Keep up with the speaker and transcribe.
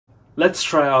let's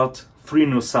try out 3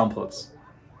 new samples.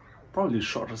 Probably the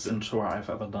shortest intro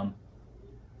I've ever done.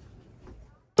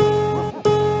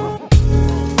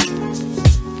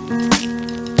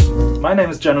 My name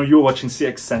is Jano, you're watching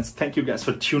CX Sense. Thank you guys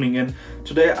for tuning in.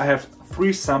 Today I have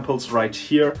 3 samples right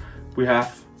here. We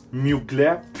have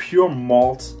Mugler Pure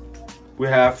Malt, we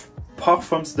have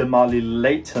Parfums de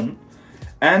Layton,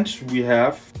 and we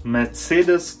have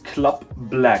Mercedes Club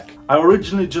Black. I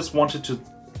originally just wanted to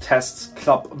test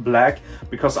Club Black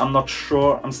because I'm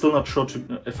still not sure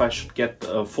if I should get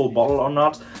a full bottle or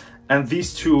not. And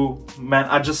these two, man,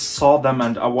 I just saw them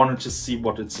and I wanted to see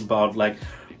what it's about. Like,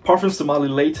 Parfums de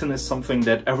Layton is something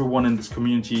that everyone in this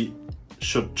community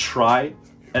should try,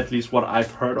 at least what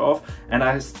I've heard of. And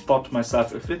I thought to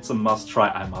myself, if it's a must try,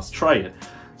 I must try it.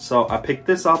 So I picked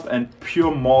this up, and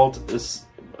Pure Malt is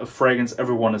a fragrance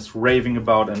everyone is raving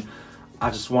about, and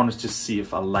I just wanted to see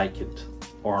if I like it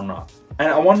or not. And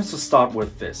I wanted to start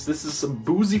with this. This is a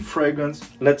boozy fragrance.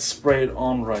 Let's spray it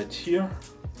on right here.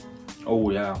 Oh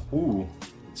yeah, ooh.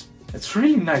 It's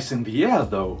really nice in the air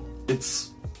though. It's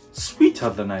sweeter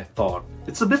than I thought.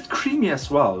 It's a bit creamy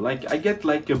as well. Like, I get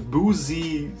like a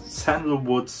boozy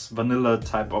sandalwoods vanilla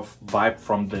type of vibe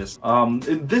from this.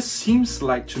 This seems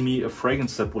like to me a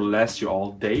fragrance that will last you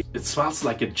all day. It smells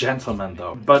like a gentleman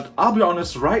though. But I'll be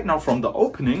honest, right now from the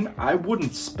opening, I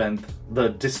wouldn't spend the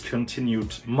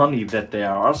discontinued money that they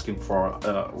are asking for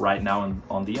right now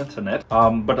on the internet.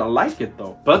 But I like it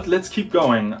though. But let's keep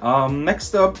going.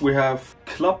 Next up we have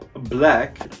Club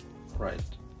Black. Right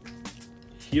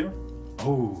here.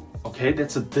 Oh, okay,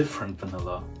 that's a different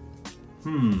vanilla.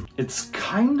 It's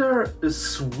kinda a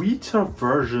sweeter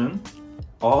version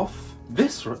of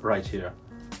this right here.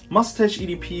 Mustache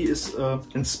EDP is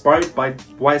inspired by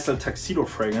YSL Tuxedo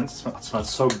fragrance. It smells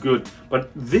so good,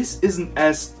 but this isn't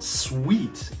as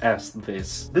sweet as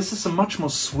this. This is a much more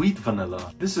sweet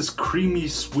vanilla. This is creamy,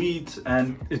 sweet,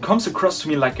 and it comes across to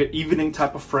me like an evening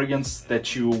type of fragrance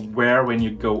that you wear when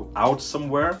you go out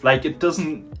somewhere. Like, it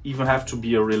doesn't even have to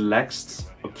be a relaxed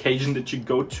occasion that you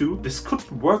go to. This could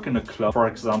work in a club, for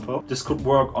example. This could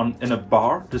work in a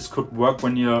bar. This could work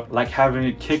when you're like having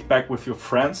a kickback with your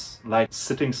friends, like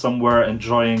sitting somewhere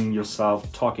enjoying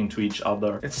yourself, talking to each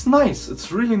other. It's nice.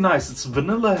 It's really nice. It's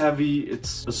vanilla heavy.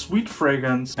 It's a sweet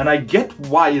fragrance, and I get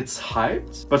why it's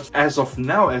hyped, but as of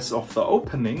now, as of the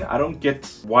opening, I don't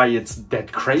get why it's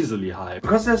that crazily hyped,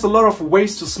 because there's a lot of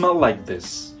ways to smell like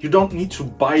this. You don't need to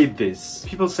buy this.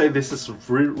 People say this is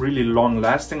really long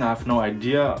lasting. I have no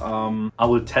idea. I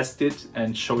will test it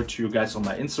and show it to you guys on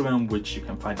my Instagram, which you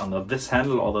can find under this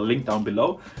handle or the link down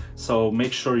below. So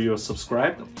make sure you're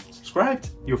subscribed.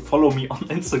 You follow me on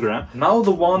Instagram. Now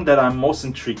the one that I'm most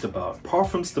intrigued about.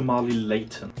 Parfums de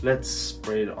Layton. Let's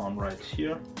spray it on right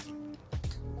here.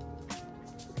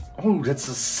 Oh, that's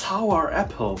a sour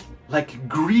apple. Like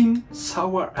green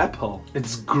sour apple.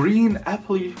 It's green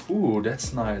appley. Ooh,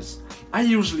 that's nice. I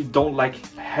usually don't like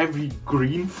heavy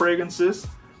green fragrances,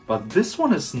 but this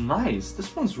one is nice.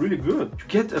 This one's really good. You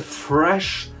get a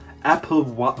fresh apple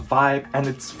vibe, and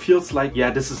it feels like, yeah,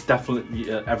 this is definitely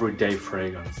an everyday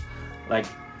fragrance. Like,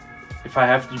 if I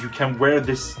have to, you can wear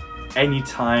this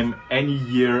anytime, any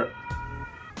year,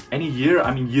 I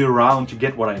mean year round, you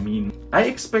get what I mean. I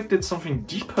expected something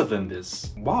deeper than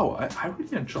this. Wow, I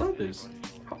really enjoy this.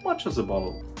 How much is a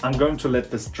bottle? I'm going to let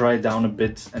this dry down a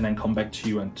bit and then come back to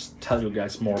you and tell you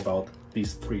guys more about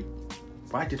these 3.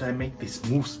 Why did I make these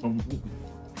moves?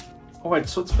 Alright,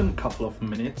 so it's been a couple of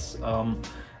minutes, and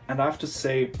I have to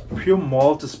say, Pure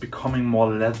Malt is becoming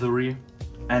more leathery,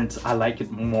 and I like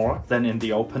it more than in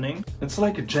the opening. It's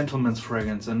like a gentleman's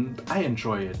fragrance, and I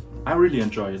enjoy it. I really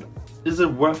enjoy it. Is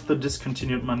it worth the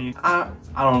discontinued money? I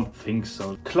don't think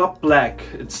so. Club Black,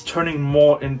 it's turning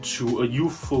more into a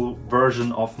youthful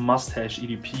version of Mustache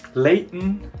EDP.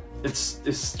 Layton,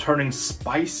 it's turning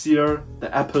spicier.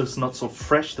 The apple is not so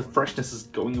fresh. The freshness is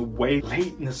going away.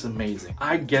 Layton is amazing.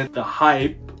 I get the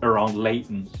hype around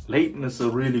Layton. Layton is a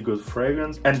really good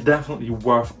fragrance and definitely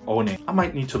worth owning. I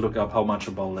might need to look up how much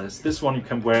a bottle is. This one you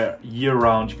can wear year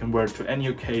round. You can wear it to any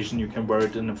occasion. You can wear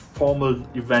it in a formal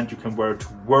event. You can wear it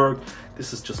to work.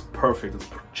 This is just perfect. It's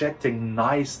projecting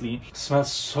nicely. It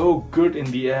smells so good in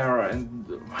the air, and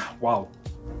wow.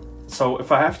 So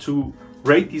if I have to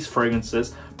rate these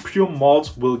fragrances, Pure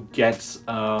Malt will get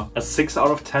a 6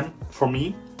 out of 10 for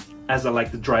me, as I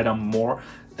like the dry down more.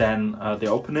 than the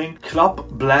opening. Club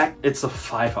Black, it's a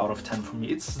 5 out of 10 for me.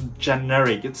 It's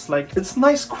generic. It's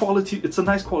nice quality. It's a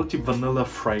nice quality vanilla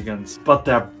fragrance, but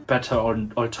there are better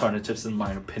alternatives in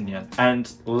my opinion.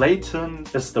 And Layton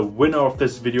is the winner of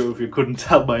this video, if you couldn't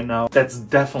tell by now. That's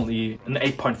definitely an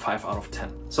 8.5 out of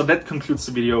 10. So that concludes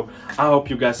the video. I hope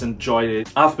you guys enjoyed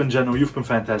it. I've been Jeno, you've been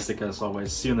fantastic as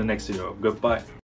always. See you in the next video. Goodbye.